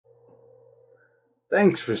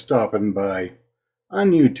Thanks for stopping by.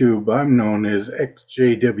 On YouTube, I'm known as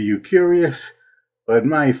XJW Curious, but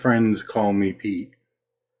my friends call me Pete.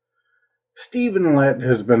 Stephen Lett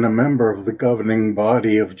has been a member of the governing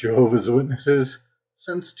body of Jehovah's Witnesses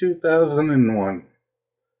since 2001.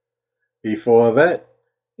 Before that,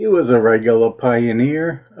 he was a regular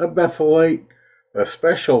pioneer, a Bethelite, a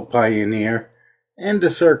special pioneer, and a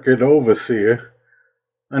circuit overseer,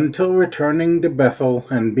 until returning to Bethel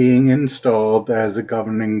and being installed as a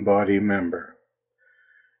governing body member.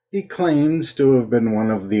 He claims to have been one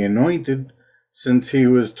of the anointed since he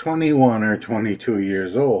was 21 or 22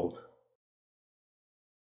 years old.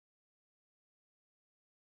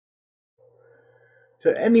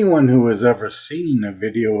 To anyone who has ever seen a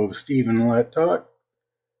video of Stephen Lett talk,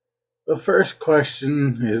 the first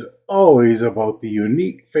question is always about the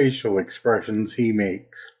unique facial expressions he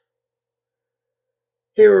makes.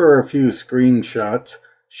 Here are a few screenshots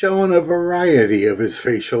showing a variety of his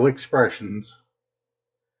facial expressions.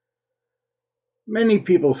 Many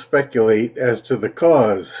people speculate as to the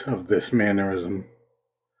cause of this mannerism.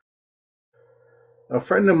 A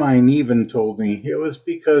friend of mine even told me it was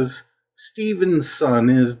because Stephen's son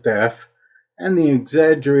is deaf and the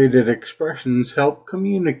exaggerated expressions help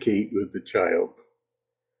communicate with the child.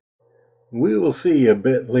 We will see a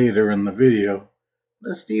bit later in the video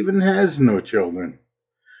that Stephen has no children.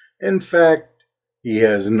 In fact, he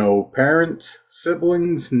has no parents,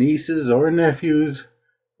 siblings, nieces, or nephews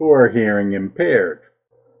who are hearing impaired.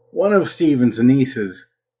 One of Stephen's nieces,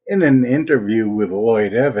 in an interview with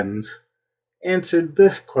Lloyd Evans, answered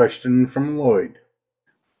this question from Lloyd.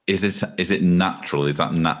 Is it natural? Is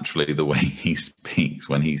that naturally the way he speaks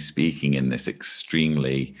when he's speaking in this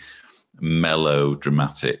extremely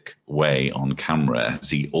melodramatic way on camera? Has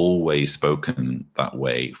he always spoken that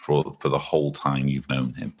way for the whole time you've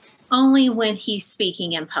known him? Only when he's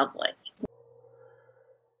speaking in public.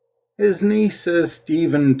 His niece says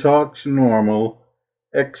Stephen talks normal,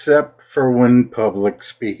 except for when public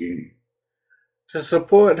speaking. To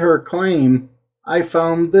support her claim, I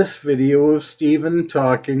found this video of Stephen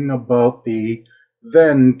talking about the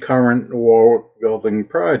then current Warwick Building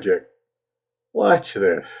project. Watch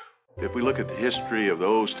this. If we look at the history of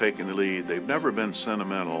those taking the lead, they've never been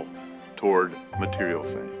sentimental toward material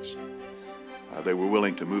things. They were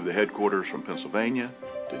willing to move the headquarters from Pennsylvania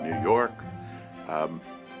to New York.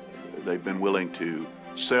 They've been willing to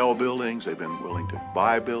sell buildings. They've been willing to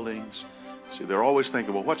buy buildings. See, they're always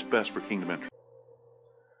thinking, well, what's best for Kingdom Enterprise?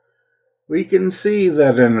 We can see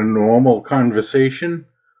that in a normal conversation,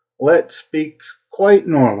 Lett speaks quite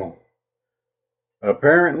normal.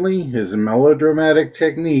 Apparently, his melodramatic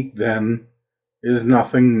technique, then, is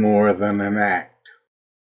nothing more than an act.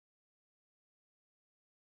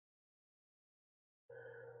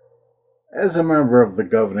 As a member of the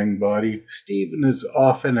governing body, Stephen is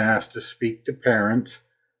often asked to speak to parents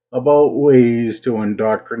about ways to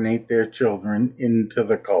indoctrinate their children into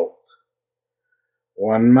the cult.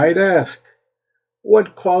 One might ask,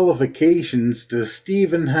 what qualifications does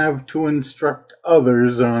Stephen have to instruct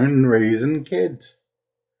others on raising kids?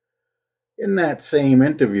 In that same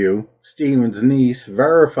interview, Stephen's niece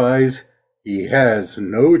verifies he has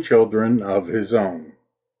no children of his own.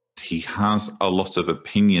 He has a lot of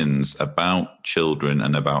opinions about children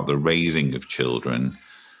and about the raising of children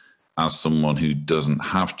as someone who doesn't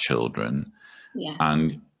have children. Yes.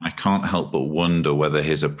 And I can't help but wonder whether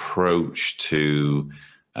his approach to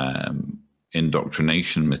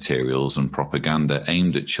indoctrination materials and propaganda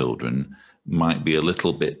aimed at children might be a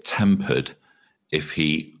little bit tempered if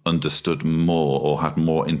he understood more or had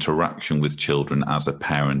more interaction with children as a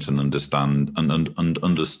parent and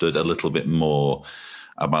understood a little bit more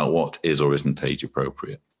about what is or isn't age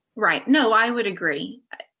appropriate. Right. No, I would agree.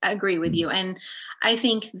 I agree with you. And I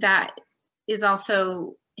think that is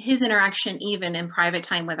also his interaction even in private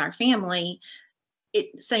time with our family.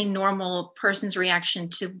 It's a normal person's reaction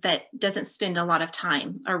to that doesn't spend a lot of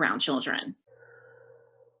time around children.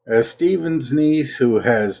 As Stephen's niece, who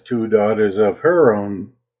has 2 daughters of her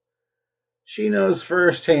own, she knows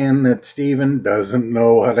firsthand that Stephen doesn't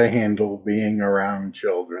know how to handle being around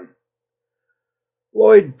children.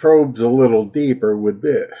 Lloyd probes a little deeper with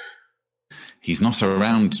this. He's not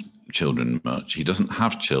around children much. He doesn't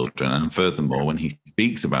have children. And furthermore, when he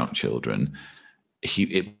speaks about children,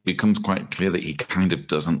 it becomes quite clear that he kind of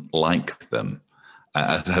doesn't like them.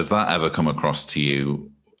 Has that ever come across to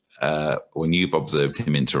you when you've observed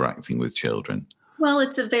him interacting with children? Well,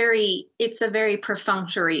 it's a very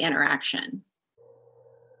perfunctory interaction.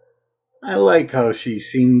 I like how she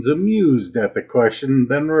seems amused at the question,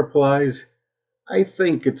 then replies, I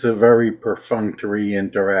think it's a very perfunctory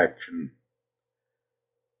interaction.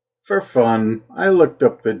 For fun, I looked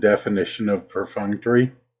up the definition of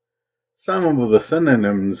perfunctory. Some of the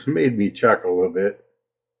synonyms made me chuckle a bit.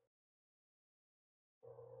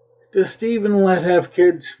 Does Stephen Lett have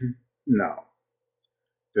kids? No.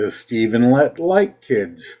 Does Stephen Lett like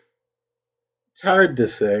kids? It's hard to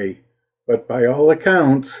say, but by all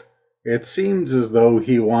accounts, it seems as though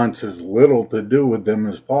he wants as little to do with them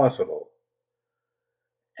as possible.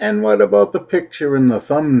 And what about the picture in the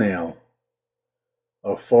thumbnail?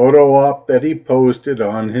 A photo op that he posted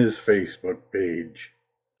on his Facebook page.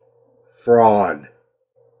 Fraud.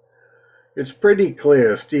 It's pretty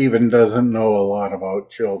clear Stephen doesn't know a lot about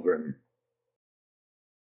children.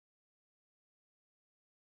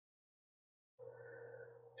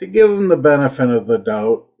 To give him the benefit of the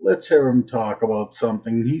doubt, let's hear him talk about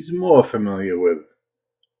something he's more familiar with: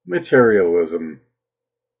 materialism.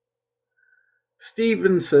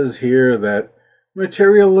 Stephen says here that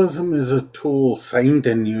materialism is a tool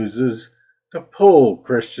Satan uses to pull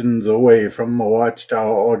Christians away from the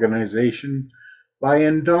Watchtower organization by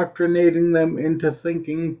indoctrinating them into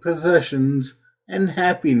thinking possessions and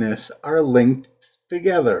happiness are linked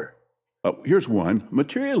together. Here's one: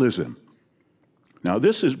 materialism. Now,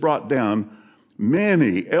 this has brought down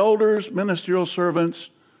many elders, ministerial servants,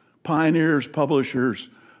 pioneers, publishers,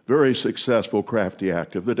 very successful crafty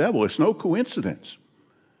act of the devil. It's no coincidence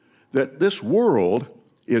that this world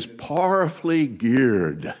is powerfully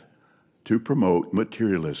geared to promote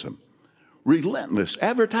materialism. Relentless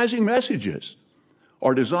advertising messages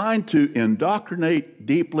are designed to indoctrinate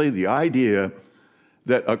deeply the idea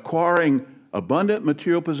that acquiring abundant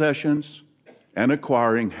material possessions and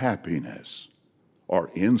acquiring happiness are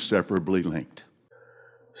inseparably linked.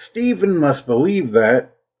 Stephen must believe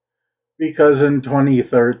that because in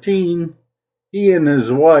 2013, he and his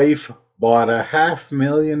wife bought a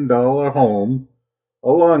 $500,000 home,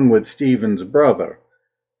 along with Stephen's brother,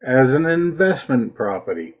 as an investment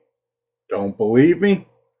property. Don't believe me?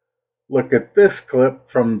 Look at this clip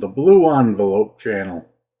from the Blue Envelope channel.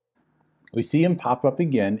 We see him pop up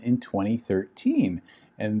again in 2013,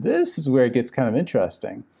 and this is where it gets kind of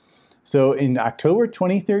interesting. So in October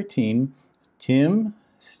 2013, Tim,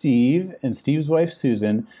 Steve, and Steve's wife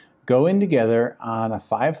Susan go in together on a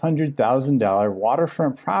 $500,000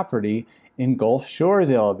 waterfront property in Gulf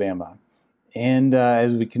Shores, Alabama. And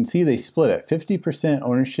as we can see, they split it: 50%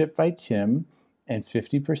 ownership by Tim and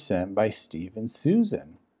 50% by Steve and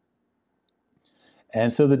Susan.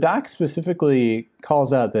 And so the doc specifically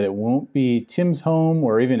calls out that it won't be Tim's home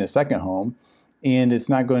or even a second home, and it's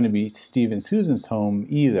not going to be Steve and Susan's home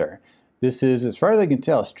either. This is, as far as I can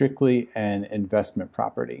tell, strictly an investment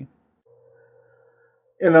property.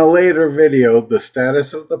 In a later video, the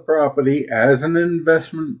status of the property as an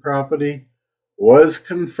investment property was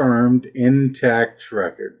confirmed in tax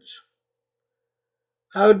records.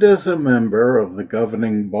 How does a member of the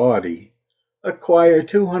governing body acquire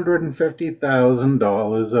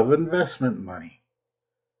 $250,000 of investment money?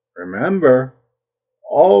 Remember,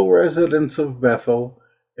 all residents of Bethel,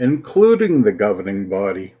 including the governing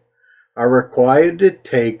body, are required to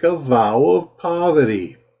take a vow of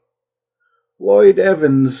poverty. Lloyd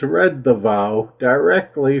Evans read the vow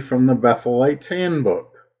directly from the Bethelites'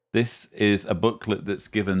 handbook. This is a booklet that's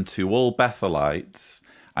given to all Bethelites,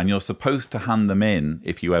 and you're supposed to hand them in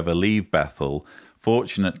if you ever leave Bethel.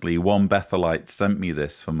 Fortunately, one Bethelite sent me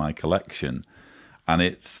this for my collection, and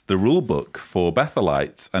it's the rule book for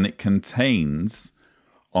Bethelites, and it contains,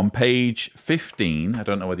 on page 15, I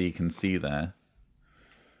don't know whether you can see there,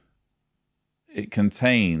 it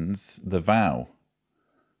contains the vow.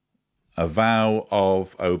 A vow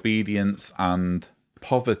of obedience and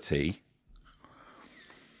poverty.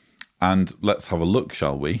 And let's have a look,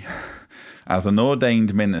 shall we? As an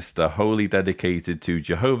ordained minister wholly dedicated to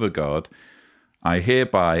Jehovah God, I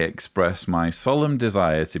hereby express my solemn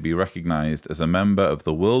desire to be recognized as a member of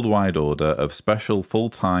the worldwide order of special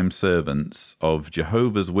full-time servants of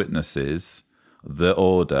Jehovah's Witnesses, the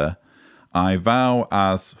order. I vow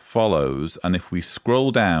as follows, and if we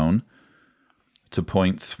scroll down to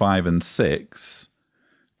points 5 and 6,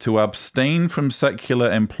 to abstain from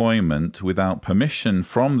secular employment without permission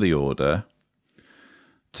from the order,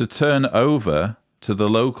 to turn over to the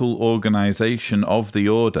local organization of the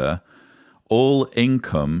order all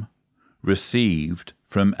income received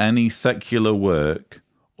from any secular work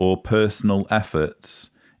or personal efforts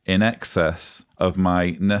in excess of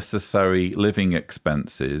my necessary living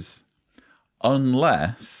expenses,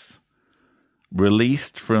 unless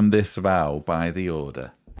released from this vow by the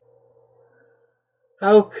order.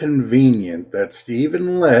 How convenient that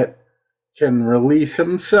Stephen Lett can release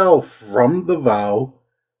himself from the vow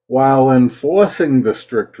while enforcing the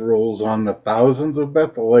strict rules on the thousands of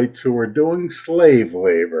Bethelites who were doing slave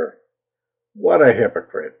labor. What a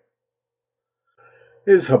hypocrite.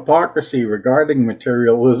 His hypocrisy regarding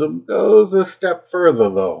materialism goes a step further,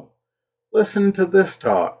 though. Listen to this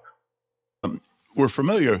talk. We're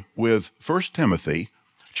familiar with 1 Timothy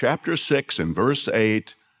chapter 6 and verse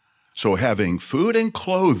 8. So having food and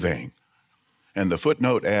clothing, and the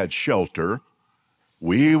footnote adds shelter,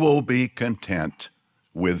 we will be content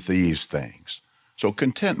with these things. So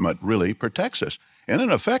contentment really protects us. And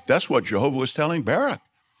in effect, that's what Jehovah was telling Barak.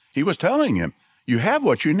 He was telling him, you have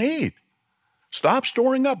what you need. Stop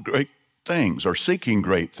storing up great things or seeking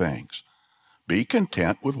great things. Be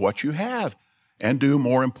content with what you have and do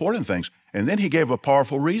more important things. And then he gave a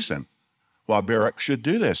powerful reason why Barak should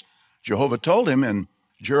do this. Jehovah told him in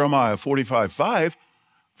Jeremiah 45:5,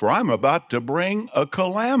 for I'm about to bring a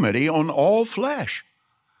calamity on all flesh.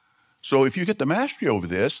 So if you get the mastery over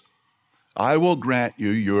this, I will grant you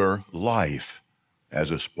your life as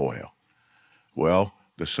a spoil. Well,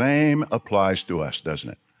 the same applies to us, doesn't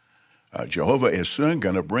it? Jehovah is soon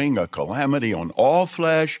going to bring a calamity on all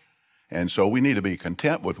flesh, and so we need to be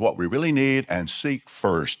content with what we really need and seek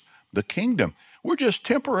first the kingdom. We're just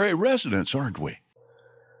temporary residents, aren't we?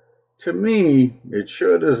 To me, it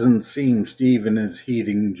sure doesn't seem Stephen is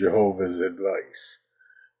heeding Jehovah's advice.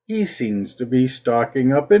 He seems to be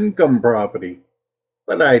stocking up income property,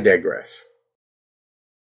 but I digress.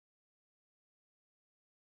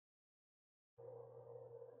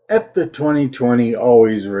 At the 2020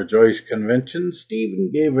 Always Rejoice convention,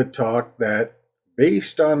 Stephen gave a talk that,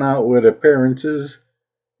 based on outward appearances,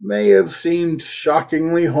 may have seemed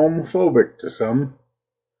shockingly homophobic to some.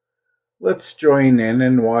 Let's join in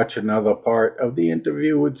and watch another part of the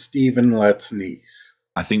interview with Stephen Lett's niece.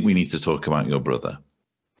 I think we need to talk about your brother.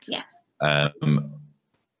 Yes. And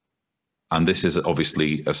this is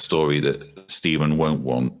obviously a story that Stephen won't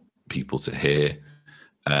want people to hear,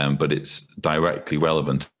 but it's directly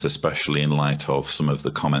relevant, especially in light of some of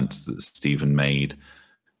the comments that Stephen made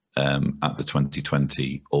at the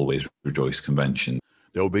 2020 Always Rejoice convention.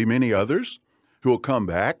 There will be many others who will come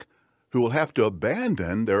back who will have to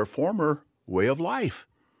abandon their former way of life.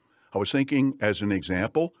 I was thinking, as an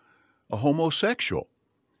example, a homosexual.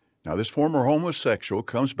 Now, this former homosexual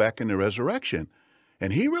comes back in the resurrection,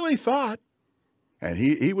 and he really thought, and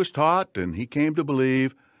he was taught, and he came to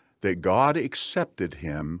believe that God accepted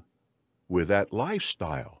him with that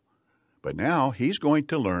lifestyle. But now he's going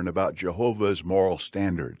to learn about Jehovah's moral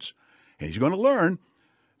standards, and he's going to learn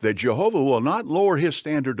that Jehovah will not lower his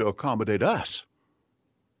standard to accommodate us.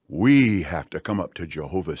 We have to come up to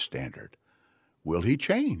Jehovah's standard. Will he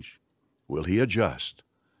change? Will he adjust?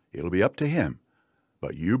 It'll be up to him.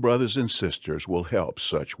 But you, brothers and sisters, will help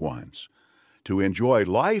such ones to enjoy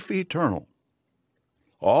life eternal.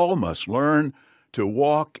 All must learn to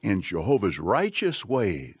walk in Jehovah's righteous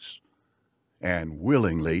ways and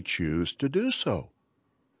willingly choose to do so.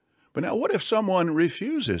 But now, what if someone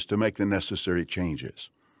refuses to make the necessary changes?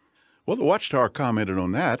 Well, the Watchtower commented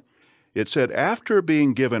on that. It said, after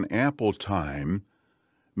being given ample time,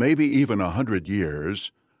 maybe even 100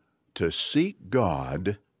 years, to seek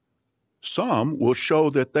God, some will show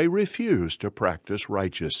that they refuse to practice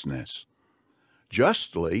righteousness.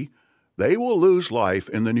 Justly, they will lose life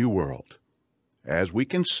in the new world, as we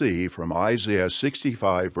can see from Isaiah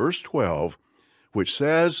 65, verse 12, which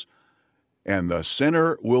says, and the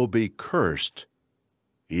sinner will be cursed,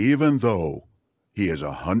 even though he is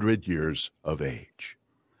 100 years of age.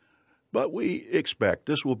 But we expect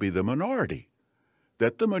this will be the minority,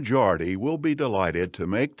 that the majority will be delighted to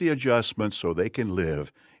make the adjustments so they can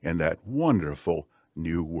live in that wonderful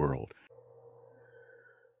new world.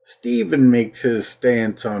 Stephen makes his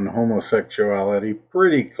stance on homosexuality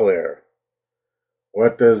pretty clear.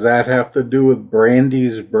 What does that have to do with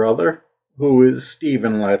Brandy's brother, who is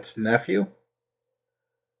Stephen Lett's nephew?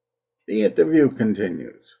 The interview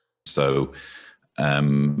continues. So,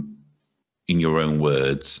 in your own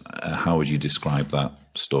words, how would you describe that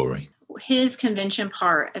story? His convention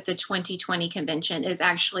part at the 2020 convention is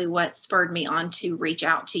actually what spurred me on to reach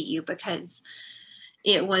out to you, because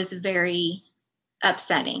it was very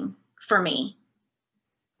upsetting for me.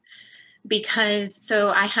 Because, so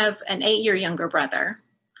I have an 8-year younger brother.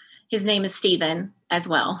 His name is Stephen as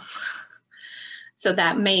well. So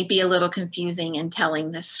that may be a little confusing in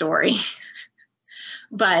telling this story.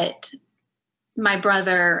 But my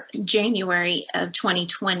brother, January of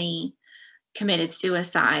 2020, committed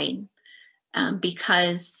suicide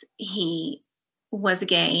because he was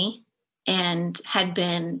gay and had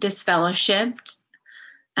been disfellowshipped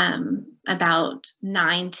about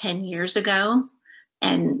 9-10 years ago,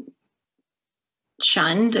 and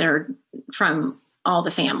shunned or from all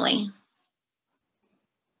the family.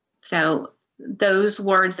 So those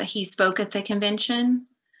words that he spoke at the convention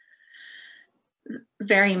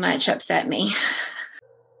very much upset me.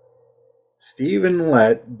 Stephen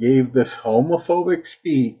Lett gave this homophobic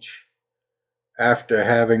speech after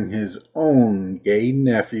having his own gay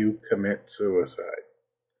nephew commit suicide.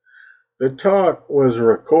 The talk was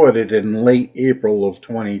recorded in late April of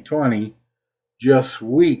 2020, just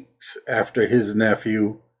weeks after his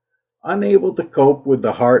nephew, unable to cope with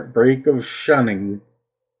the heartbreak of shunning,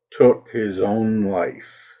 took his own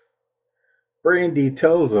life. Brandy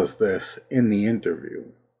tells us this in the interview.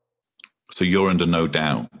 So you're under no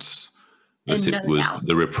doubts that And it was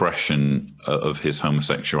the repression of his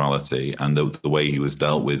homosexuality and the way he was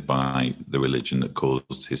dealt with by the religion that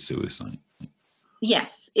caused his suicide.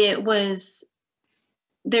 Yes, it was.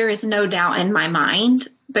 There is no doubt in my mind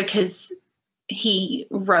because he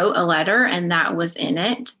wrote a letter and that was in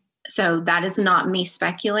it. So that is not me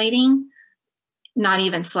speculating, not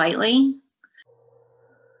even slightly.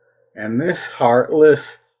 And this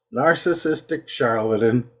heartless, narcissistic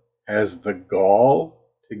charlatan has the gall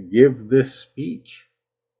to give this speech.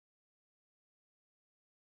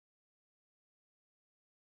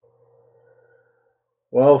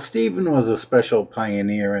 While Stephen was a special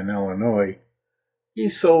pioneer in Illinois, he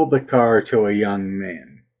sold the car to a young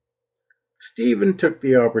man. Stephen took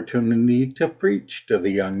the opportunity to preach to the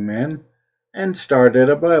young man and started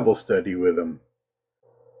a Bible study with him.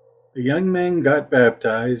 The young man got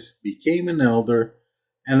baptized, became an elder,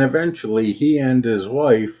 and eventually he and his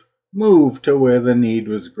wife moved to where the need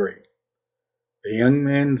was great. The young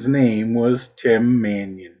man's name was Tim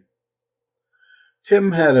Mannion.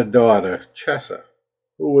 Tim had a daughter, Chessa,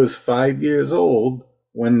 who was 5 years old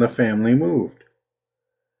when the family moved.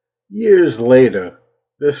 Years later,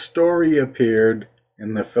 the story appeared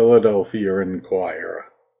in the Philadelphia Inquirer.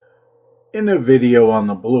 In a video on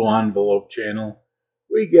the Blue Envelope channel,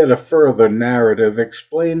 we get a further narrative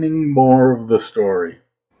explaining more of the story.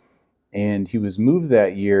 And he was moved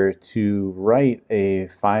that year to write a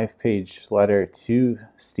 5-page letter to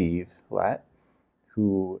Steve Lett,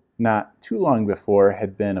 who not too long before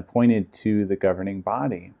had been appointed to the governing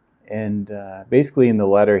body. And basically in the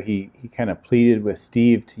letter, he kind of pleaded with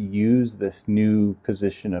Steve to use this new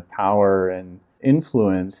position of power and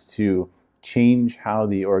influence to change how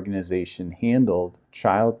the organization handled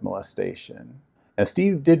child molestation. Now,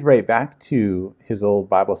 Steve did write back to his old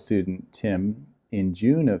Bible student, Tim, in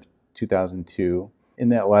June of 2002. In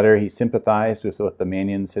that letter, he sympathized with what the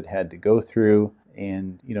Mannions had had to go through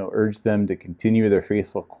and, urged them to continue their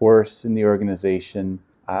faithful course in the organization.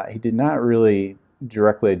 He did not really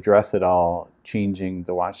directly address at all changing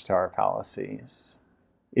the Watchtower policies.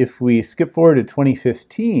 If we skip forward to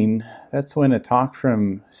 2015, that's when a talk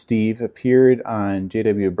from Steve appeared on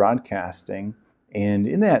JW Broadcasting. And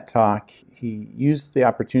in that talk, he used the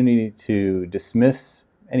opportunity to dismiss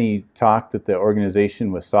any talk that the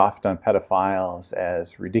organization was soft on pedophiles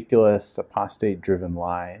as ridiculous, apostate-driven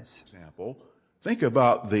lies. Example, think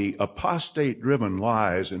about the apostate-driven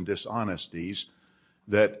lies and dishonesties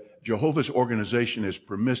that Jehovah's organization is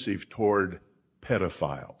permissive toward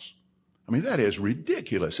pedophiles. I mean, that is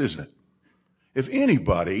ridiculous, isn't it? If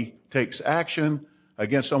anybody takes action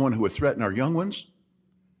against someone who would threaten our young ones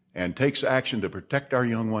and takes action to protect our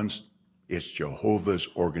young ones, it's Jehovah's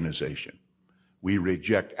organization. We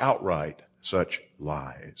reject outright such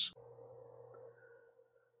lies.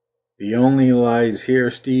 The only lies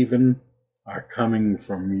here, Stephen, are coming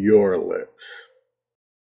from your lips.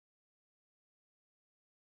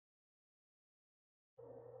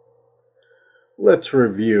 Let's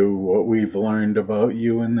review what we've learned about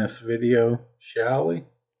you in this video, shall we?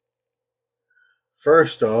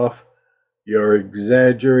 First off, your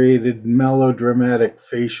exaggerated melodramatic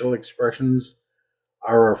facial expressions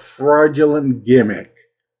are a fraudulent gimmick,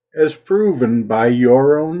 as proven by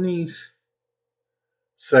your own niece.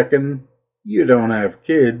 Second, you don't have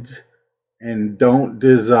kids and don't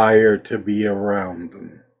desire to be around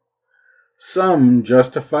them. Some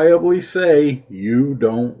justifiably say you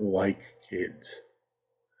don't like kids.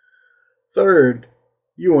 Third,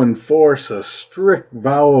 you enforce a strict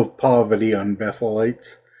vow of poverty on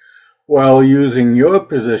Bethelites while using your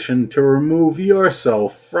position to remove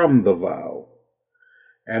yourself from the vow.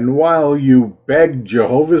 And while you beg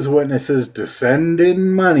Jehovah's Witnesses to send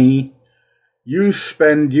in money, you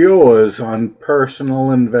spend yours on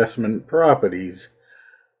personal investment properties,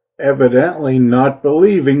 evidently not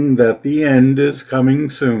believing that the end is coming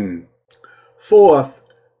soon. Fourth,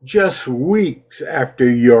 just weeks after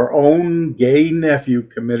your own gay nephew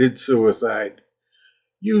committed suicide,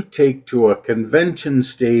 you take to a convention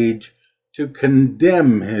stage to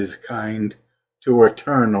condemn his kind to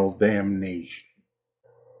eternal damnation.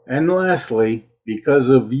 And lastly, because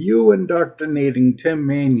of you indoctrinating Tim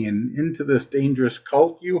Mannion into this dangerous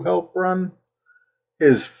cult you helped run,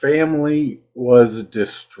 his family was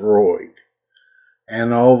destroyed.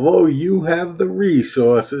 And although you have the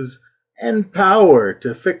resources and power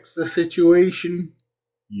to fix the situation,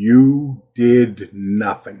 you did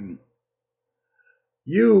nothing.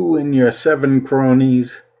 You and your 7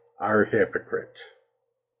 cronies are hypocrites.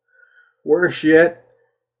 Worse yet,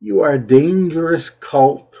 you are dangerous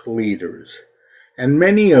cult leaders, and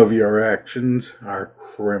many of your actions are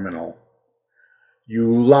criminal.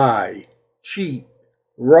 You lie, cheat,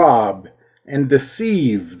 rob, and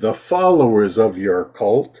deceive the followers of your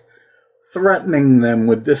cult, threatening them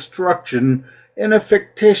with destruction in a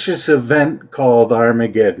fictitious event called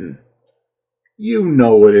Armageddon. You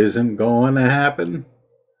know it isn't going to happen.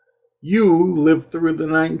 You lived through the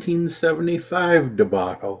 1975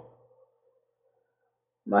 debacle.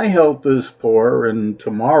 My health is poor, and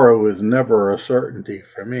tomorrow is never a certainty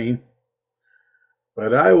for me.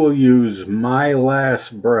 But I will use my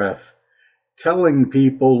last breath telling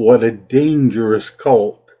people what a dangerous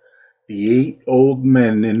cult the 8 old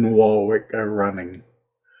men in Warwick are running.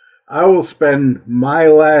 I will spend my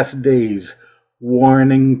last days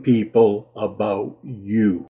warning people about you.